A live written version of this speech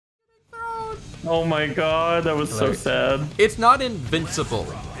Oh my god, that was so sad. It's not invincible,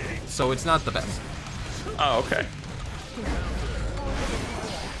 so it's not the best. Oh, okay.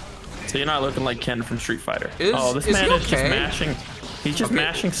 So you're not looking like Ken from Street Fighter. This man is just mashing. He's just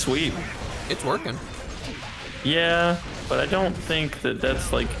mashing sweep. It's working. Yeah, but I don't think that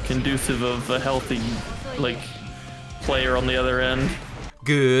that's like conducive of a healthy like player on the other end.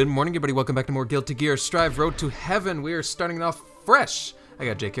 Good morning, everybody. Welcome back to more Guilty Gear Strive Road to Heaven. We are starting it off fresh. I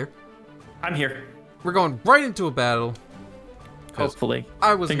got Jake here. I'm here. We're going right into a battle. Hopefully.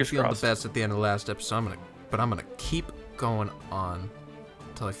 I wasn't feeling the best at the end of the last episode. I'm gonna keep going on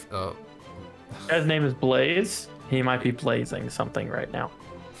until I. His name is Blaze. He might be blazing something right now.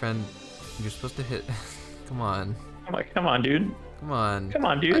 Friend, you're supposed to hit. Come on. I'm like, come on, dude. Come on. Come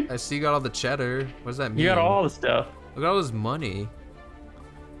on, dude. I see you got all the cheddar. What does that mean? You got all the stuff. Look at all his money.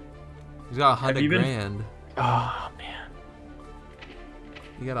 He's got 100 grand. Oh man.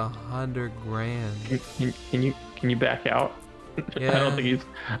 You got 100 grand. Can you back out? Yeah. I don't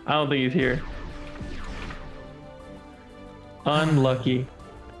think he's here. Unlucky.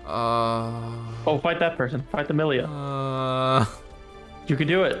 Oh, fight that person. Fight the Milia. You can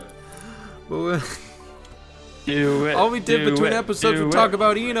do it. Do it. All we did between episodes was talk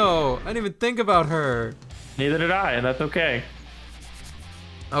about Ino. I didn't even think about her. Neither did I, and that's okay.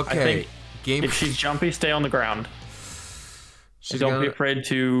 Okay. I think if she's jumpy, stay on the ground. Don't be afraid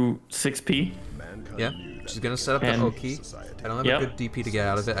to 6P. Yeah. She's gonna set up the Oki. I don't have a good DP to get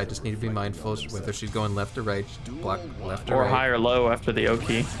out of it. I just need to be mindful whether she's going left or right. Block left or right. Or high or low after the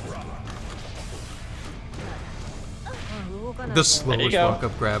Oki. The slowest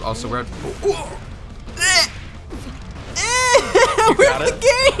walk-up grab. Also, we're at... We're at the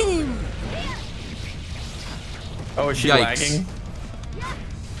game! Oh, is she lagging?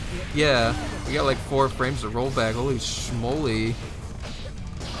 Yeah. We got like 4 frames of rollback. Holy schmoly.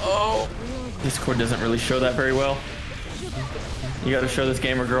 Oh. Discord doesn't really show that very well. You gotta show this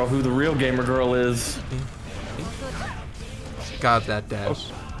gamer girl who the real gamer girl is. God, that dash.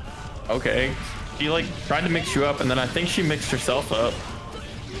 Okay. She like tried to mix you up, and then I think she mixed herself up.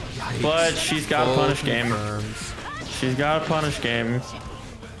 Yikes. But she's got a punish game. She's got a punish game.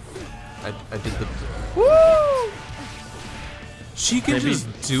 I did the... Woo! She can just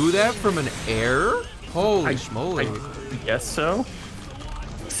do that from an air? Holy schmoly. I guess so.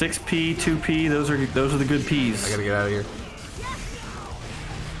 6P, 2P, those are the good Ps. I gotta get out of here.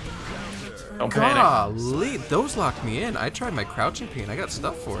 Don't panic. Golly, those locked me in. I tried my crouching P and I got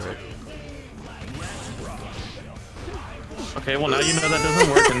stuff for it. Okay, well now you know that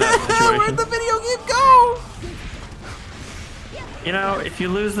doesn't work in that situation. Where'd the video game go? You know, if you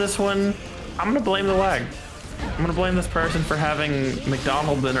lose this one, I'm gonna blame the lag. I'm gonna blame this person for having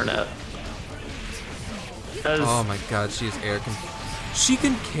McDonald's internet. Oh my god, she's she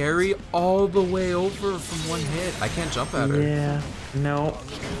can carry all the way over from one hit. I can't jump at her. Yeah, no.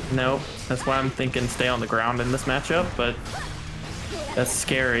 That's why I'm thinking stay on the ground in this matchup, but that's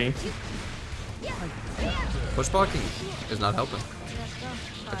scary. Push blocking is not helping.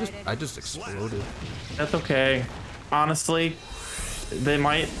 I just exploded. That's okay. Honestly, they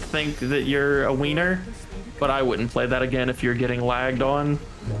might think that you're a wiener, but I wouldn't play that again if you're getting lagged on.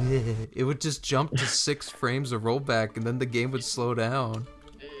 It would just jump to 6 frames of rollback and then the game would slow down.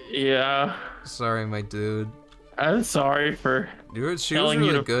 Yeah. Sorry, my dude. I'm sorry for she was telling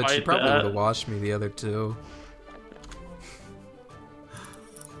really you to good. She fight probably that. would have washed me the other 2.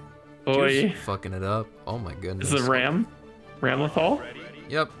 Boy. Fucking it up. Oh my goodness. Is it Ram? Ramlethal?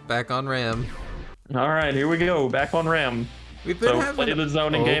 Yep, back on Ram. Alright, here we go. Back on Ram. We've been having play the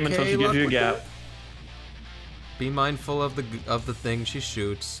zoning game until she gives you a gap. Be mindful of the thing she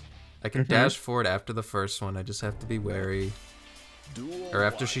shoots. I can dash forward after the first one. I just have to be wary. Or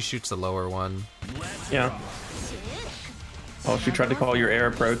after she shoots the lower one. Yeah. Oh, she tried to call your air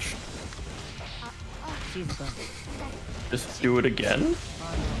approach. Just do it again?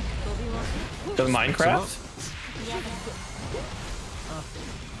 To Minecraft?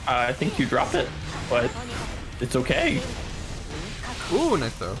 I think you dropped it, but it's okay. Ooh,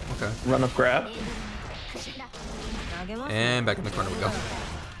 nice throw. Okay. Run up grab. And back in the corner we go.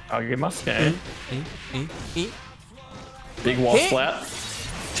 I'll get my scan. Big wall splat.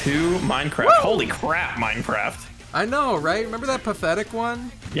 2 Minecraft. Woo! Holy crap, Minecraft. I know, right? Remember that pathetic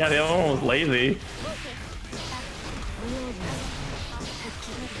one? Yeah, the other one was lazy.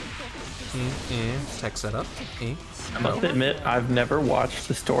 Tech setup. I must admit, I've never watched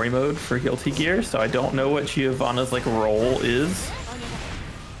the story mode for Guilty Gear, so I don't know what Giovanna's like role is.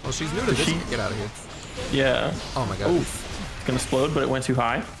 Well, she's new to this. Get out of here. Yeah. Oh my god. Oof. It's gonna explode, but it went too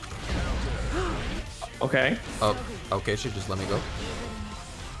high. Okay. Oh, okay. She just let me go.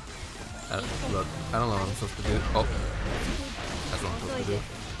 Look, I don't know what I'm supposed to do. Oh, that's what I'm supposed to do.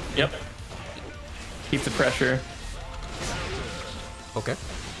 Yep. Keep the pressure. Okay.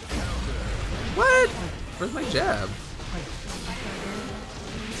 What? Where's my jab?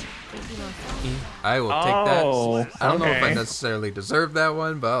 I will take that. I don't know if I necessarily deserve that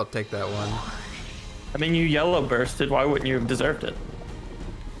one, but I'll take that one. I mean, you yellow bursted. Why wouldn't you have deserved it?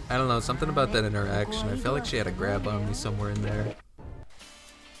 I don't know. Something about that interaction. I felt like she had a grab on me somewhere in there.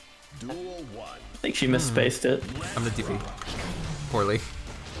 I think she misspaced it. I'm the DP. Poorly.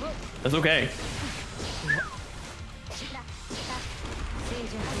 That's okay.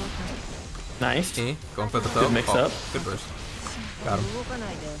 Nice. Going for the throw. Good mix up. Good burst. Got him.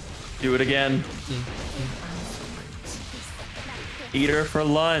 Do it again. Eat her for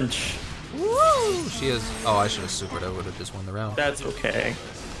lunch. Woo! She is. Oh, I should have supered. I would have just won the round. That's okay.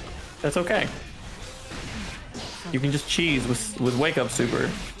 That's okay. You can just cheese with wake up super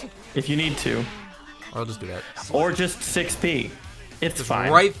if you need to. Or I'll just do that. Or just 6p. It's just fine.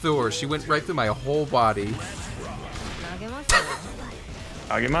 Right through her. She went right through my whole body.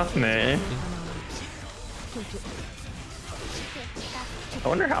 Agemasu. I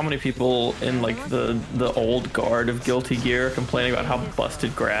wonder how many people in like the old guard of Guilty Gear are complaining about how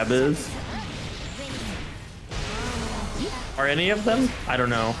busted grab is. Are any of them? I don't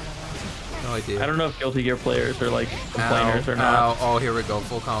know. No idea. I don't know if Guilty Gear players are like complainers or not. Oh, here we go.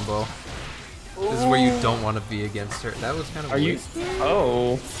 Full combo. This is where you don't want to be against her. That was kind of. Are you?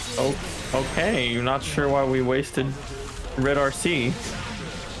 Oh, okay. You're not sure why we wasted Red RC.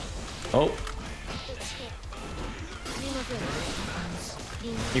 Oh.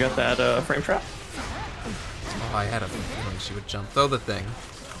 You got that frame trap? Oh, I had a feeling she would jump. Throw the thing.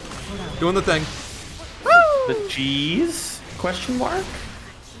 Doing the thing. The G's? Question mark?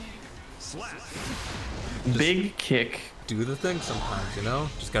 Just big kick. Do the thing sometimes, you know?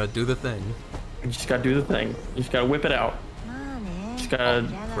 Just gotta do the thing. You just gotta do the thing. You just gotta whip it out. Just gotta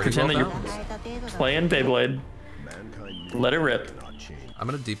pretend that you're playing Beyblade. Let it rip. I'm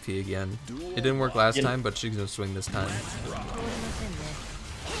gonna DP again. It didn't work last time, but she's gonna swing this time.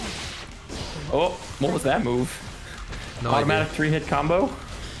 Oh, what was that move? No Automatic idea. 3-hit combo?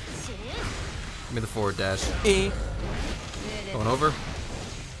 Give me the forward dash. Going over.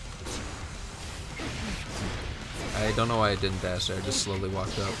 I don't know why I didn't dash there. I just slowly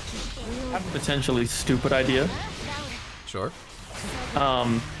walked up. I have a potentially stupid idea. Sure.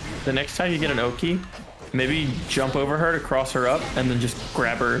 The next time you get an Oki, maybe jump over her to cross her up and then just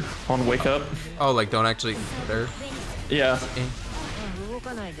grab her on wake up. Oh, like don't actually hit her? Yeah.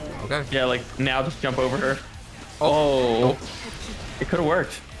 Okay. Yeah, like now just jump over her. Oh. It could have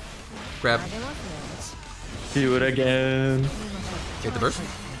worked. Grab. Do it again. Get the burst.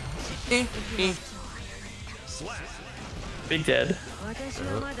 Big dead.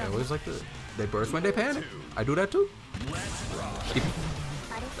 I always like to. They burst when they panic. I do that too.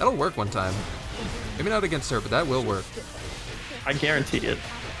 That'll work one time. Maybe not against her, but that will work. I guarantee it.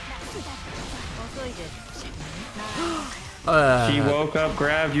 She woke up,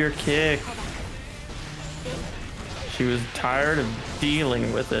 grabbed your kick. She was tired of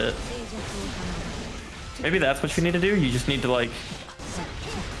dealing with it. Maybe that's what you need to do. You just need to like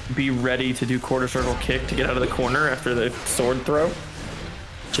be ready to do quarter circle kick to get out of the corner after the sword throw,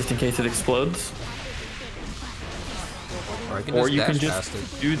 just in case it explodes. Or you can just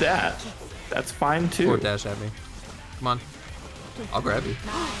do that. That's fine too. Or dash at me. Come on. I'll grab you.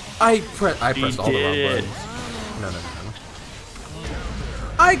 I pressed all the wrong buttons. No.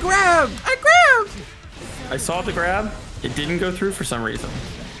 I grabbed! I saw the grab. It didn't go through for some reason.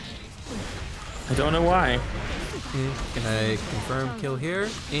 I don't know why. Can I confirm kill here?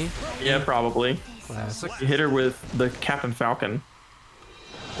 Yeah, probably. Classic. You hit her with the Captain Falcon.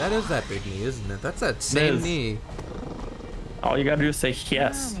 That is that big knee, isn't it? That's that same knee. All you gotta do is say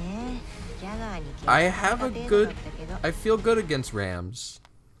yes. I feel good against Rams.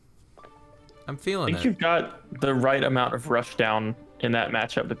 I'm feeling it. I think you've got the right amount of rush down in that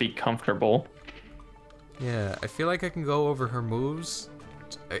matchup to be comfortable. Yeah, I feel like I can go over her moves.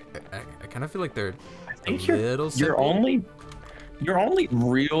 I kind of feel like they're your only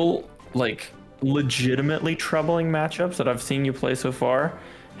real like legitimately troubling matchups that I've seen you play so far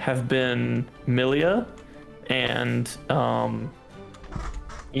have been Milia and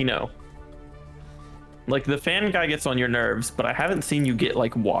you know, like the fan guy gets on your nerves, but I haven't seen you get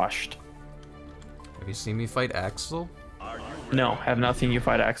like washed. Have you seen me fight Axel? No, have not seen you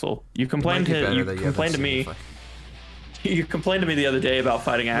fight Axel. You complained to me. You complained to me the other day about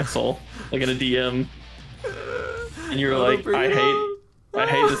fighting Axel, like in a DM, and you were like, "I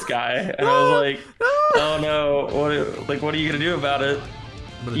hate this guy," and I was like, "Oh no, what are you gonna do about it?"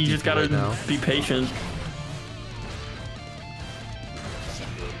 You just gotta be patient.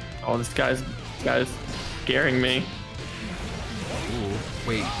 Oh, this guy's scaring me. Ooh,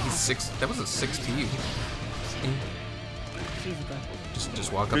 wait, he's 6. That was a 16.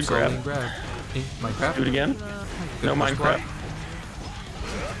 Just walk up Good slowly grab. and grab. Minecraft. Do it again. Good No push block. Minecraft.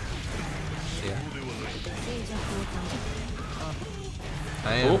 Yeah.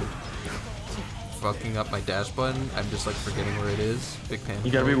 I am fucking up my dash button. I'm just like forgetting where it is. Big pan.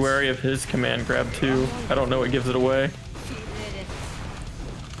 You gotta be wary of his command grab too. I don't know what gives it away.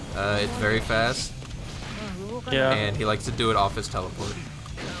 It's very fast, Yeah. and he likes to do it off his teleport.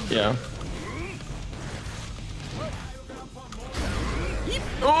 Yeah.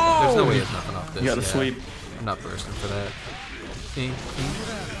 Oh! There's no way it's nothing off this. You gotta yeah. sweep. I'm not bursting for that.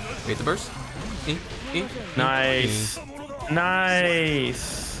 Wait, the burst? Nice.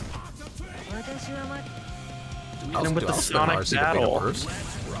 Nice. I'll him with the spin Sonic RC to make a battle. burst.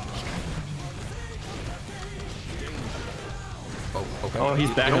 Oh, okay. Oh, he's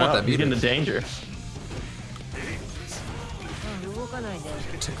You backing don't want up. that He's getting into meter. danger.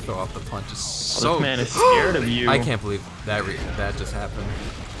 To throw off the punch is Oh, so. this man is scared of you. I can't believe that just happened.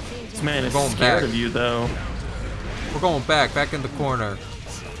 This man is Going scared back. of you, though. We're going back in the corner.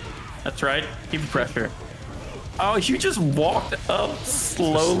 That's right. Keep the pressure. Oh, you just walked up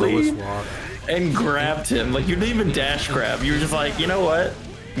slowly Slowest walk. and grabbed him. Like, you didn't even dash grab. You were just like, you know what?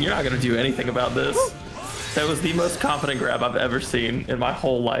 You're not going to do anything about this. That was the most confident grab I've ever seen in my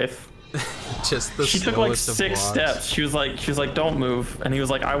whole life. Just the She took like slowest of 6 walks. steps. She was like, don't move. And he was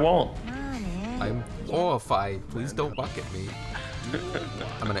like, I won't. I'm horrified. Please don't buck at me.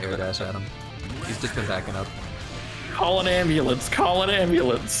 I'm gonna air dash at him. He's just been backing up. Call an ambulance. Call an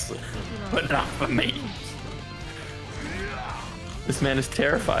ambulance. But not for me. This man is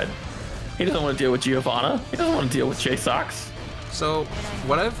terrified. He doesn't want to deal with Giovanna. He doesn't want to deal with Jsocks. So,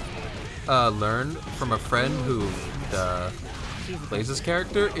 what I've learned from a friend who plays this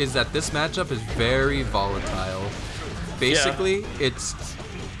character is that this matchup is very volatile. Basically, it's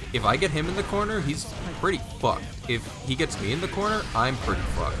if I get him in the corner, he's pretty fucked. If he gets me in the corner, I'm pretty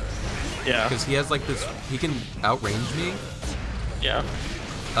fucked. Yeah. Because he has like this, he can outrange me Yeah.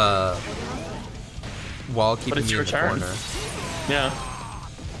 while keeping it's me your in the turn. corner. Yeah.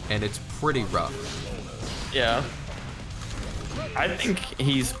 And it's pretty rough. Yeah. I think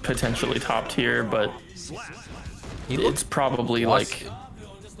he's potentially top tier, but He it's looks probably busted. like,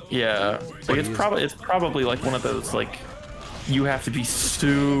 yeah, like it's probably like one of those like you have to be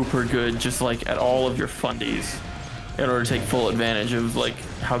super good just like at all of your fundies in order to take full advantage of like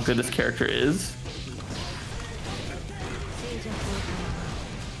how good this character is.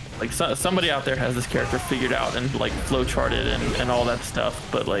 Like somebody out there has this character figured out and like flow charted and all that stuff,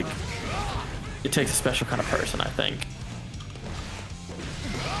 but like it takes a special kind of person, I think.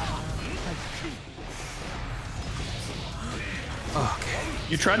 Okay.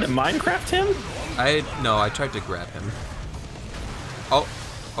 You tried to Minecraft him? No, I tried to grab him. Oh,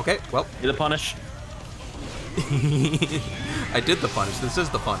 okay, well. You're the punish. I did the punish. This is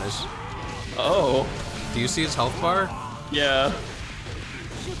the punish. Oh, Do you see his health bar? yeah.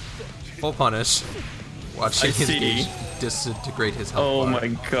 Full punish. Watching I his see. gauge disintegrate his health Oh bar. my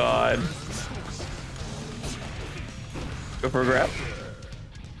god. Go for a grab.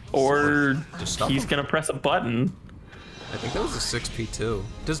 Or Just stop he's him. gonna press a button. I think that was a 6p too.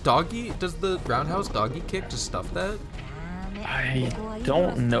 Does the roundhouse doggy kick just stuff that? I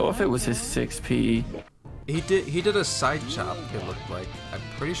don't know if it was his 6P. He did a side chop, it looked like. I'm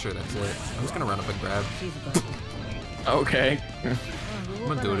pretty sure that's it. I'm just gonna run up and grab. Okay. I'm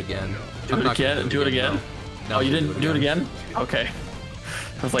gonna do it again. Do it again? Do it again? No, Oh, you I'm didn't gonna do it again? Okay.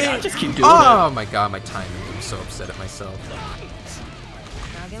 I was like, I just keep doing Oh it. my god, my timing. I'm so upset at myself.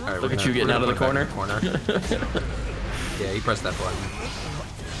 All right, Look at you getting out of the corner. Yeah, he pressed that button.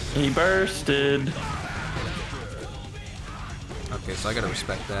 He bursted. Okay, so I gotta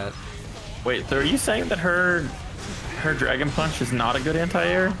respect that. Wait, so are you saying that her Dragon Punch is not a good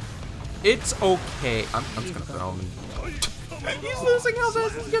anti-air? It's okay. I'm just gonna throw him. He's losing health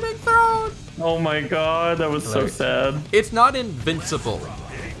as he's getting thrown. Oh my god, that was so sad. It's not invincible,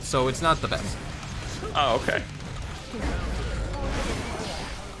 so it's not the best. Oh, okay.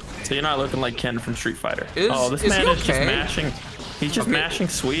 So you're not looking like Ken from Street Fighter. Oh, this man is just mashing. He's just mashing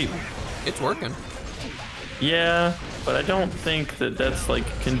sweep. It's working. Yeah, but I don't think that that's like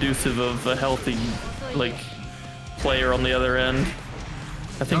conducive of a healthy like player on the other end.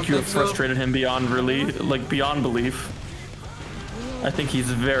 I think you have frustrated him beyond beyond belief. I think he's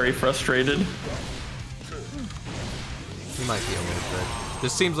very frustrated. He might be a little bit.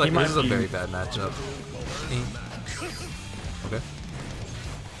 This seems like this is a very bad matchup. Okay.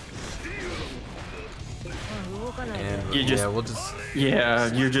 And You just- yeah, we'll just. Yeah,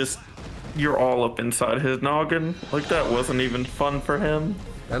 you're all up inside his noggin. Like that wasn't even fun for him.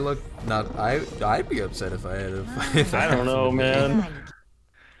 That looked not. I'd be upset if I had a if I that don't know, happened to me. man.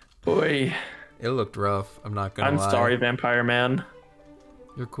 Boy, It looked rough. I'm not gonna I'm lie. sorry, Vampire Man.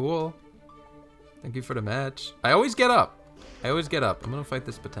 You're cool. Thank you for the match. I always get up. I'm gonna fight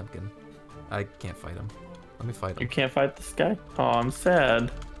this Potemkin. I can't fight him. Let me fight You him. can't fight this guy? Oh, I'm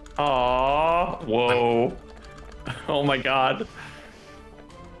sad. Aw, whoa. Oh my god.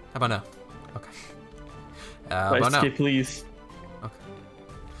 How about now? Okay. How about now? Daisuke, please. Okay.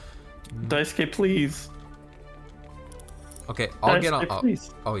 Daisuke, please. Okay, I'll get on. Daisuke,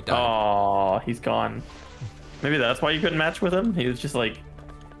 please. Oh, he died. Aw, he's gone. Maybe that's why you couldn't match with him? He was just like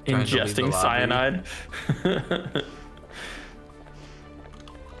Trying to leave the ingesting lobby. cyanide.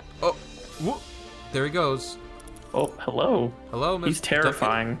 Oh, whoop. There he goes. Oh, hello. Hello, Mr. He's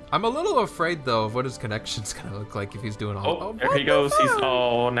terrifying. I'm a little afraid though of what his connection's gonna look like if he's doing all. Oh, there he goes. He's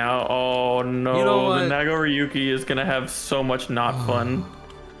oh now. Oh no. You know the what? Nago Ryuki is gonna have so much not fun.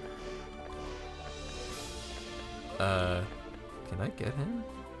 Can I get him?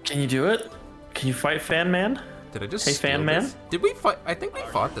 Can you do it? Can you fight Fan Man? Did I just? Hey, steal Fan Man? this? Did we fight? I think we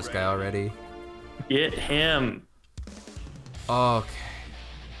fought this guy already. Get him. Okay.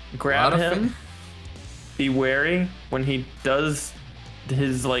 Grab Lot of him. Be wary when he does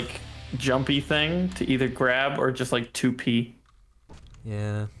his like jumpy thing to either grab or just like 2P.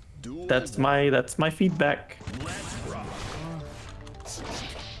 Yeah. That's my feedback.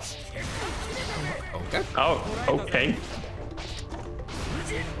 Okay. Oh, okay.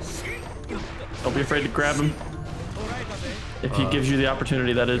 Don't be afraid to grab him. If he gives you the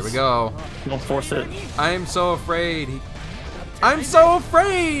opportunity, that is. Here we go. Don't force it. I'm so afraid. I'm so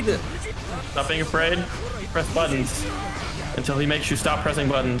afraid. Stop being afraid. Press buttons until he makes you stop pressing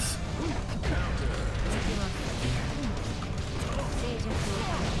buttons.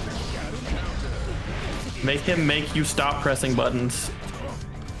 Make him make you stop pressing buttons.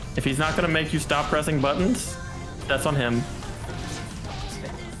 If he's not gonna make you stop pressing buttons, that's on him.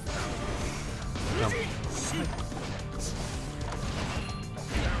 Jump.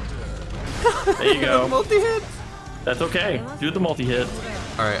 There you go. Multi-hit. That's okay. Do the multi-hit.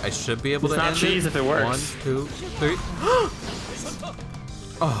 All right, I should be able It's to not end cheese it. if it works. 1, 2, 3.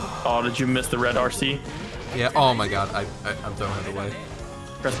 Oh, did you miss the red RC? Yeah. Oh my God. I'm throwing it away.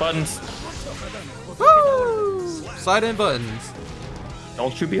 Press buttons. Woo! Slide in buttons.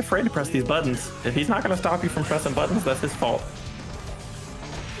 Don't you be afraid to press these buttons. If he's not gonna stop you from pressing buttons, that's his fault.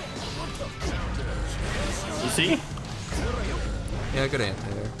 You see? Yeah, good answer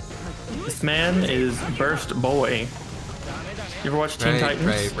there. This man is Burst Boy. You ever watch Teen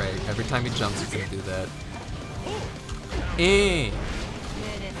Titans? Right. Every time he jumps, he's gonna do that. In.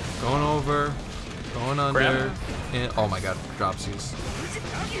 Going over. Going under. Grab. And oh my God, dropsies.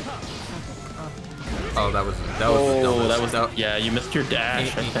 Oh, that was the Oh, dumbest. that was yeah. You missed your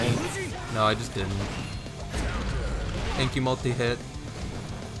dash, I think. No, I just didn't. Thank you, multi-hit.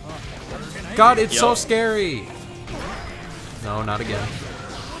 God, it's so Yo. scary. No, not again.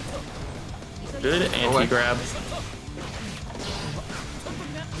 Good anti-grab.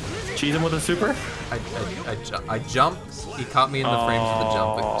 Cheese him with a super. I jumped. He caught me in the frames of the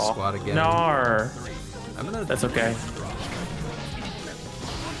jump squat again. Nar. I'm gonna. That's okay.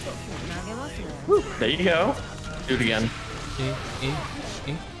 Woo. There you go. Do it again.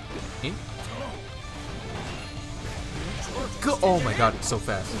 Go. Oh my God, it's so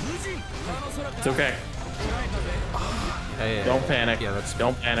fast. It's okay. Hey, Don't panic. Yeah, that's.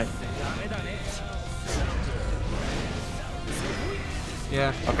 Don't panic.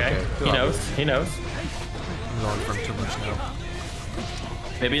 Yeah. Okay. Good He on knows. me. He knows. I'm going from too much now.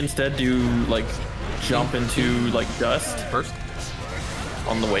 Maybe instead do like jump into like dust First,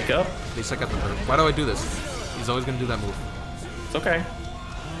 on the wake up. at least I got the move. Why do I do this? He's always gonna do that move. It's okay.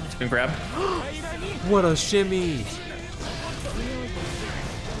 You can grab. What a shimmy!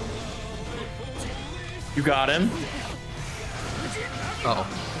 You got him. Uh oh.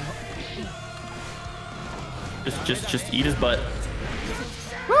 Just eat his butt.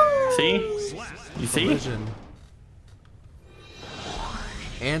 See? You see? Collision.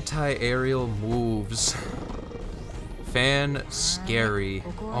 Anti-aerial moves. Fan scary.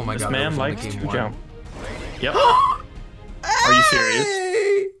 Oh my This God. man that was only likes game to one. jump. Yep. Are you serious?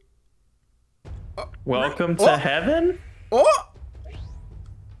 Hey! Welcome to heaven? Oh!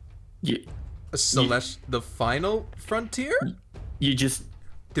 You, The final frontier? you just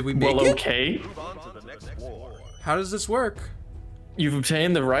Did we make well it? okay. How does this work? You've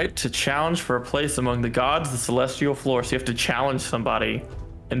obtained the right to challenge for a place among the gods, the celestial floor. So you have to challenge somebody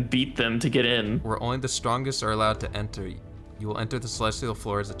and beat them to get in. Where only the strongest are allowed to enter. You will enter the celestial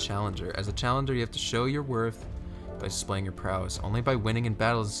floor as a challenger. As a challenger, you have to show your worth by displaying your prowess. Only by winning in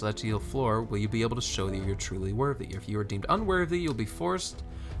battles on the celestial floor will you be able to show that you're truly worthy. If you are deemed unworthy, you'll be forced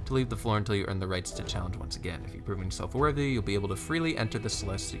to leave the floor until you earn the rights to challenge once again. If you've proven yourself worthy, you'll be able to freely enter the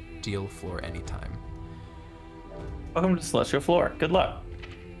celestial floor anytime. Welcome to the celestial floor. Good luck.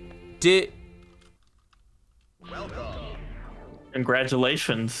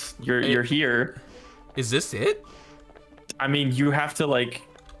 Congratulations, you're here. Is this it? I mean, you have to like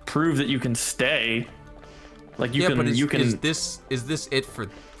prove that you can stay. Like you can. Is this it for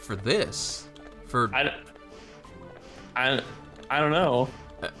this? For I don't know. I don't know.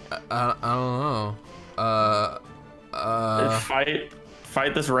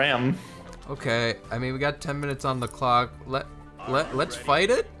 Fight this ram. Okay. I mean, we got 10 minutes on the clock. Let's fight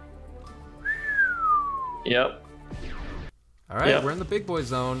it. Yep. All right, we're in the big boy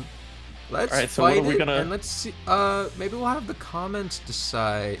zone. Let's so fight what are we gonna... and let's see. Maybe we'll have the comments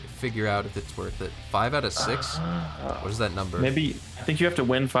figure out if it's worth it. 5 out of 6. What is that number? Maybe I think you have to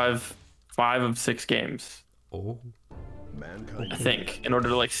win five of 6 games. Oh. I think in order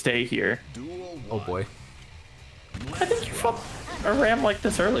to like stay here. Oh boy. I think you fought a ram like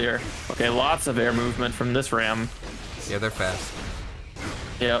this earlier. Okay, lots of air movement from this ram. Yeah, they're fast.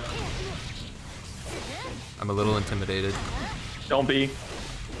 Yep. I'm a little intimidated. Don't be.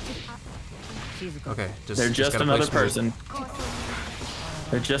 Okay, they're just another person.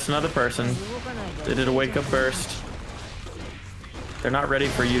 They're just another person. They did a wake-up burst. They're not ready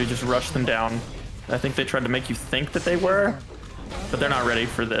for you to just rush them down. I think they tried to make you think that they were, but they're not ready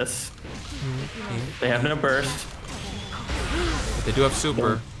for this. They have no burst. But they do have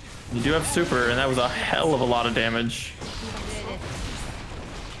super. You do have super, and that was a hell of a lot of damage.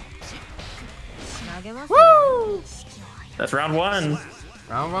 Woo! That's round 1.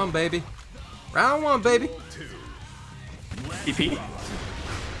 Round 1, baby. Round 1, baby. TP.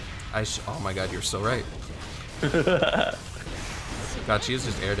 Oh my god, you're so right. God, she is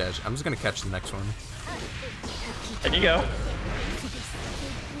just air dash. I'm just gonna catch the next one. There you go.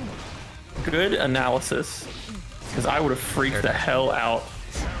 Good analysis. Because I would have freaked the hell out.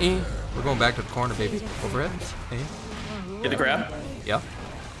 We're going back to the corner, baby. Overhead. Get the grab. Yeah.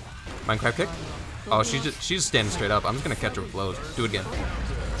 Minecraft kick. Oh, she's just standing straight up. I'm just gonna catch her with lows. Do it again.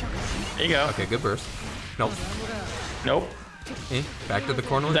 There you go. Okay, good burst. Nope. Nope. Back to the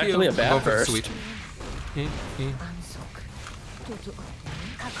corner with you. It's actually a bad burst. Sweet.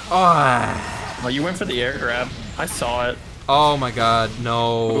 Oh. Well, you went for the air grab. I saw it. Oh my god,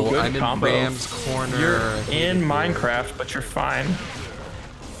 no. Ooh, I'm combo. in Ram's corner. You're in Minecraft, but you're fine.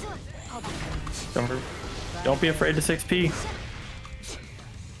 Don't be afraid to 6P.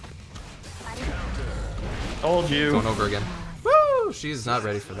 Told you. Going over again. Woo! She's not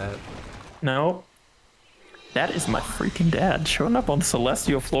ready for that. No. That is my freaking dad showing up on the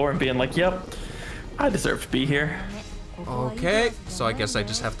celestial floor and being like, yep, I deserve to be here. Okay, so I guess I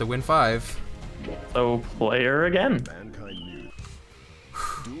just have to win 5. So play her again.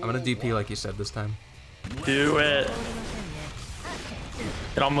 I'm gonna DP like you said this time. Do it.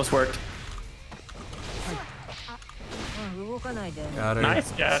 It almost worked. Got her.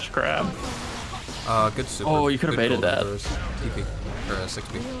 Nice dash grab. Good super. Oh, you could have baited that. TP. Or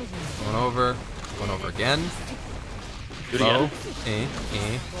 6B. Going over. Going over again. Do it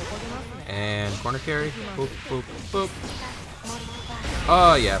again. And corner carry. Boop, boop, boop.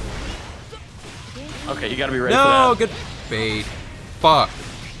 Oh, yeah. Okay, you gotta be ready for No, that. good bait. Fuck.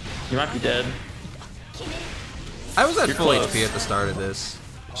 You might be dead. I was at You're full close. HP at the start of this.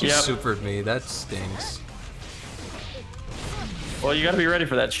 She Yep. supered me. That stinks. Well, you gotta be ready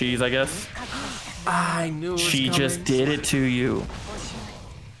for that cheese, I guess. I knew it was She coming. just did it to you.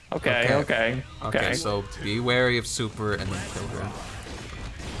 Okay. Okay, so be wary of super and then kill her.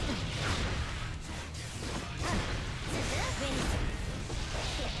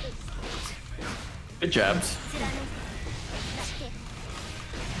 Good jabs.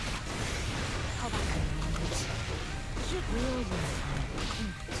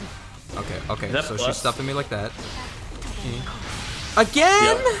 Okay, that so plus? she's stuffing me like that.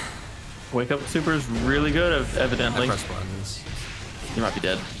 Again? Yep. Wake up super is really good, I evidently. press buttons. You might be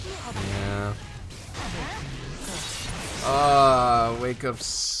dead. Yeah. Wake up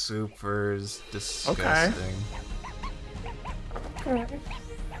supers. Disgusting. Okay.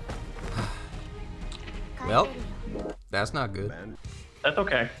 Well, that's not good. That's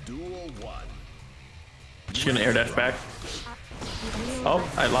okay. She's gonna air dash back. Oh,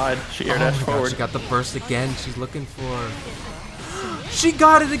 I lied. She air dashed my God, forward. she got the burst again. She's looking for. She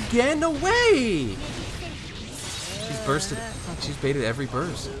got it again. No way. She's bursted. She's baited every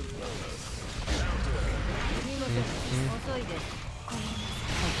burst.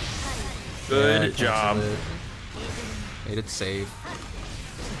 Good job. Made it safe.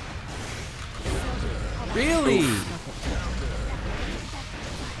 Really?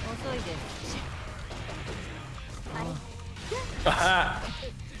 Aha.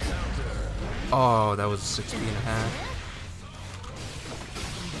 Oh, that was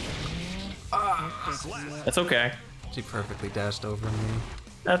 60.5. That's okay. She perfectly dashed over me.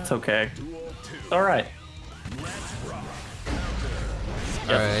 That's okay. All right.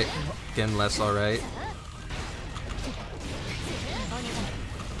 Alright. Getting less alright.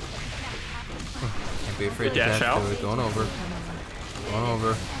 Can't be afraid to Dash dash out. to it. Going over. Going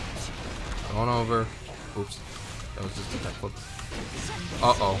over. Going over. Oops. That was just a back flip.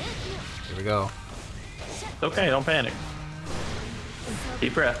 Uh-oh. Here we go. It's okay, don't panic.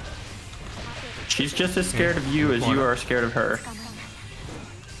 Deep breath. She's just as scared of you as you are scared of her.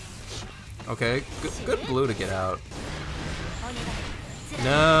 Okay, good blue to get out.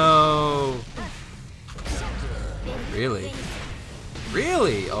 No! Really?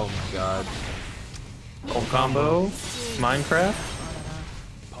 Really? Oh my god. Old combo. Minecraft.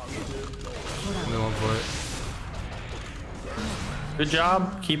 I'm going for it. Good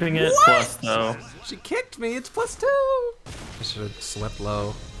job keeping it What? plus though. She kicked me, it's +2! I should have slept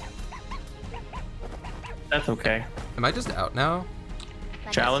low. That's okay. Am I just out now?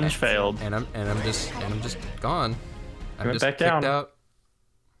 Challenge failed. And I'm just gone. I'm Went just back kicked down. out.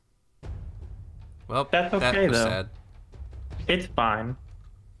 Well, That's that okay was though. sad. It's fine.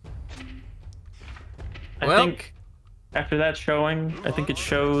 I Well- think after that showing, I think it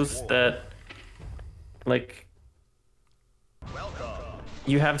shows that like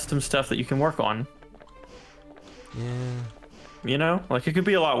you have some stuff that you can work on. Yeah. You know? Like it could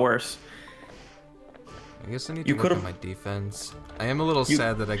be a lot worse. I guess I need You to work on could've- my defense. I am a little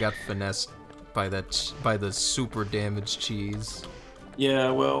sad that I got finessed by that by the super damaged cheese. Yeah,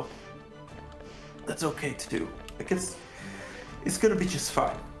 well, that's okay too. I guess it's gonna be just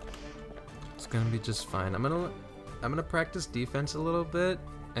fine. It's gonna be just fine. I'm gonna practice defense a little bit.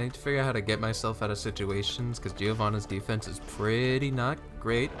 I need to figure out how to get myself out of situations because Giovanna's defense is pretty not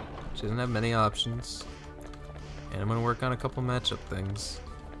great. She doesn't have many options. And I'm gonna work on a couple matchup things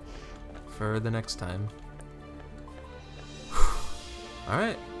for the next time.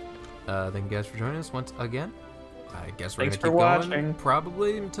 Alright. Thank you guys for joining us once again. I guess we're Thanks gonna for keep going watching.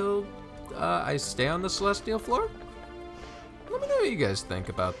 probably until I stay on the celestial floor. Let me know what you guys think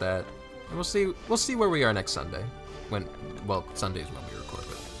about that. And we'll see where we are next Sunday. Well, Sunday's when we record,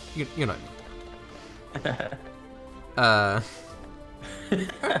 but you know what I mean.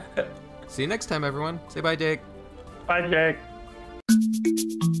 See you next time, everyone. Say bye, Jake. Bye, Jake.